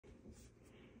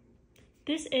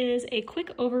This is a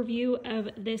quick overview of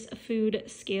this food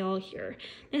scale here.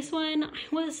 This one, I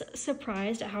was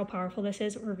surprised at how powerful this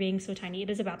is for being so tiny. It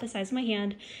is about the size of my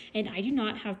hand, and I do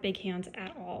not have big hands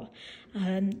at all.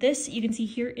 This, you can see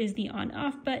here, is the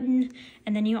on-off button,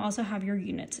 and then you also have your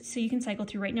units. So you can cycle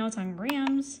through. Right now it's on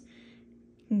grams.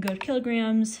 You can go to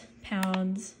kilograms,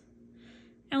 pounds,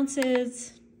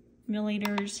 ounces,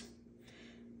 milliliters,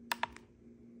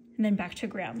 and then back to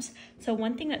grams. So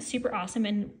one thing that's super awesome,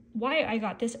 and why I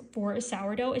got this for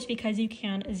sourdough, is because you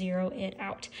can zero it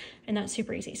out, and that's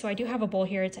super easy. So I do have a bowl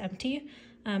here, it's empty.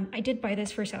 I did buy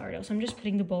this for sourdough, so I'm just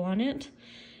putting the bowl on it.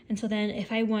 And so then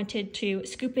if I wanted to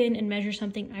scoop in and measure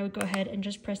something, I would go ahead and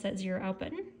just press that zero out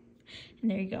button. And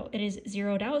there you go, it is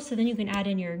zeroed out. So then you can add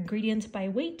in your ingredients by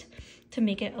weight to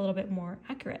make it a little bit more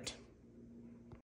accurate.